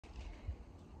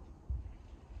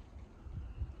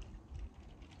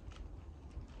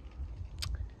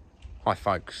Hi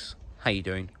folks, how you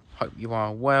doing? Hope you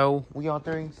are well. We are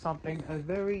doing something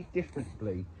very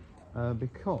differently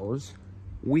because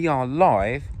we are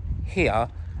live here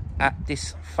at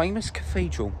this famous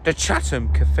cathedral, the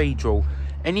Chatham Cathedral.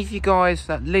 Any of you guys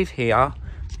that live here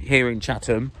in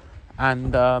Chatham,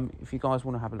 and if you guys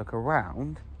want to have a look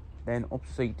around, then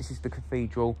obviously this is the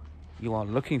cathedral you are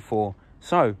looking for.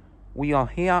 So we are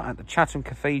here at the Chatham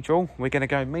Cathedral. We're going to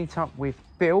go meet up with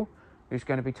Bill, who's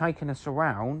going to be taking us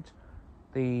around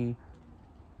the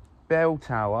bell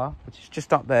tower, which is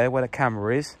just up there where the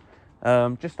camera is,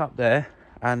 just up there,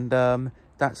 and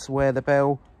that's where the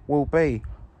bell will be.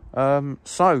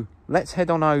 So let's head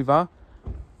on over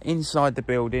inside the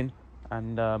building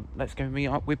and let's go meet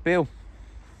up with Bill.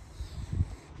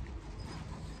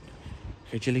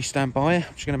 Visually stand by.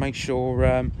 I'm just going to make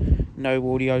sure no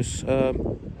audio's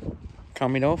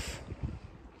coming off.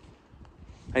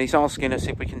 And he's asking us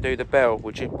if we can do the bell,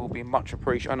 which it will be much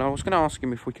appreciated. And I was going to ask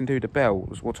him if we can do the bell,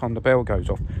 what time the bell goes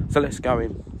off. So let's go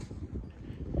in.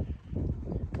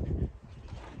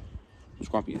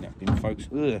 Scrub your napkin, folks.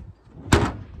 Ugh.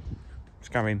 Let's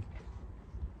go in.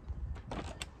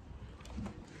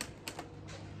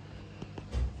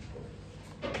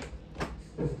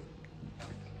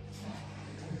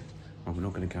 Oh, we're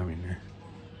not going to go in there.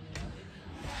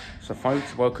 So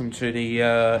folks, welcome to the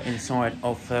inside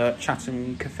of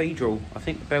Chatham Cathedral. I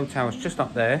think the bell tower's just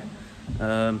up there,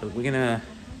 but we're gonna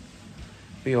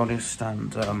be honest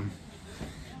and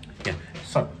yeah.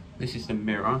 So this is the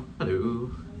mirror.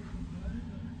 Hello.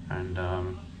 And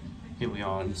here we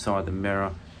are inside the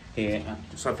mirror here.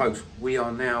 So folks, we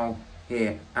are now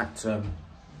here at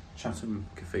Chatham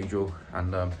Cathedral,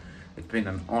 and it's been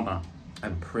an honour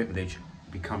and privilege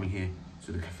to be coming here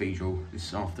to the cathedral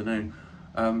this afternoon.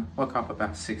 Woke up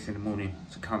about 6 in the morning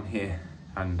to come here,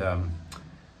 and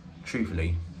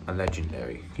truthfully, a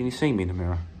legendary. Can you see me in the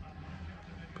mirror?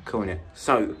 Cool, innit?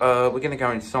 So we're going to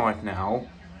go inside now.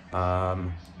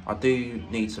 I do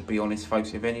need to be honest,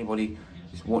 folks. If anybody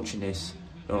is watching this,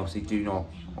 obviously do not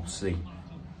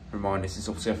remind this is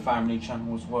obviously a family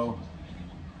channel as well,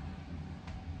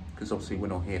 because obviously we're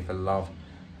not here for love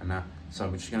and that. So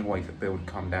we're just going to wait for Bill to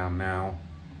come down now,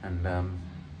 and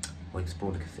we'll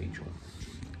explore the cathedral.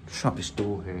 Shut this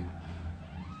door here.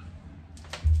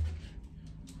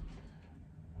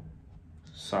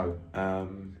 So, I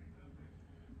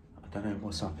don't know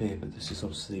what's up here, but this is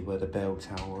obviously where the bell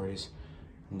tower is.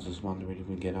 I was just wondering if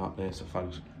we can get up there. So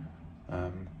folks,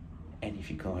 any of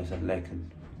you guys are legging.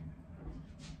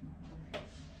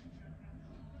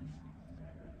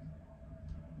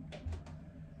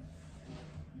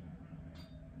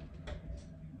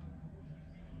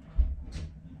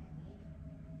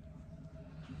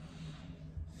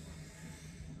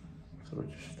 So we're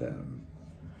just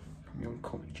coming on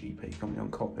copy, GP, coming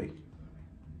on copy.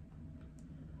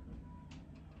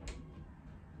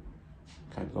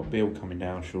 Okay, we've got Bill coming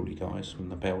down shortly, guys, from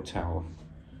the bell tower.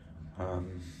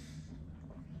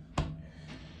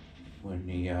 We're in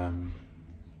the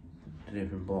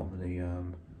delivering bottom of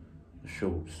the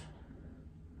shorts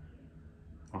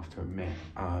after a minute.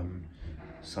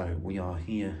 So we are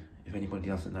here. If anybody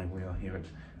doesn't know, we are here at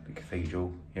the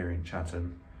cathedral here in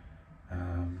Chatham.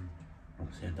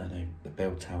 Obviously, I don't know, the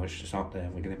bell tower's just up there.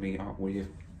 We're going to meet up with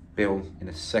Bill in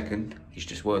a second. He's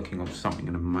just working on something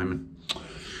in a moment.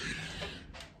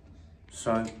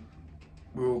 So,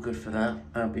 we're all good for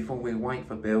that. Before we wait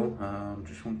for Bill,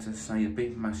 just want to say a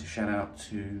big massive shout out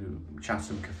to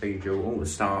Chatham Cathedral, all the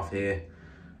staff here.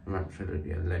 I'm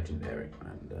absolutely legendary.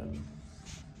 And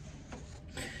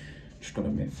just got to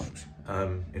admit, folks,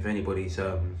 if anybody's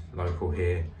local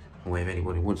here, or if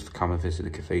anybody wants to come and visit the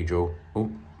cathedral,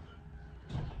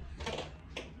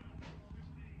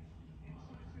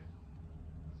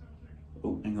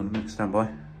 hang on a minute, stand by.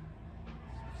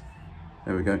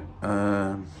 There we go.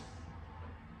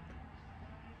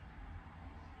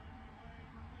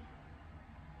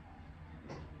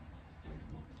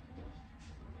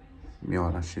 My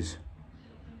eyelashes.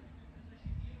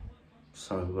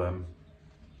 So,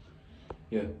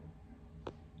 yeah.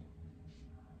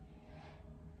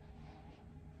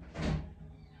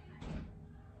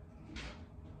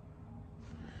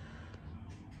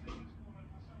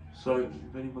 So,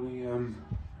 if anybody,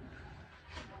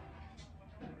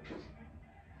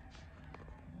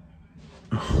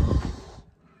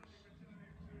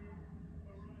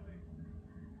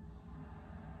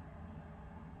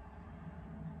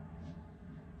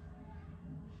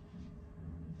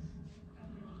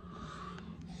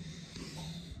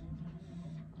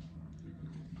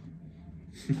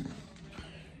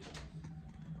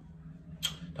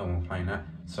 don't want to play that.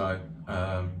 So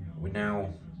we're now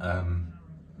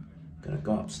Gonna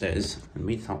go upstairs and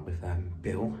meet up with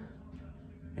Bill.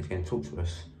 He's going to talk to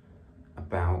us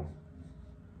about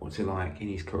what's it like in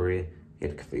his career at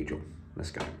the cathedral. Let's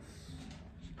go.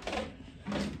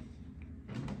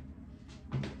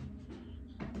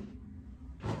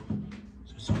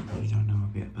 So some people don't know a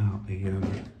bit about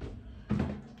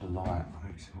the light,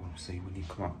 folks. Obviously, when you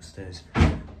come upstairs,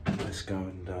 let's go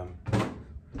and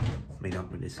meet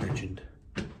up with this legend.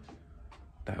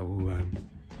 That all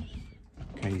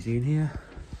crazy in here.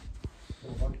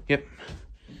 Yep.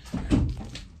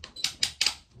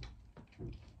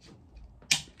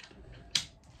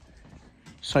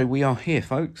 So we are here,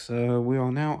 folks. We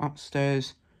are now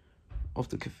upstairs of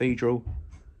the cathedral.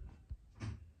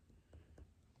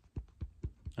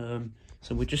 So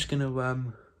we're just gonna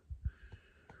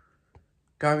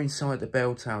go inside the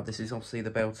bell tower. This is obviously the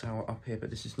bell tower up here, but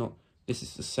this is not. This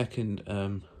is the second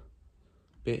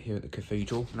bit here at the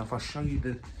cathedral. And if I show you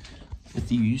the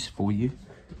views for you.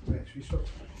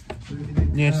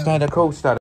 Yeah, stay there, cool, stay there.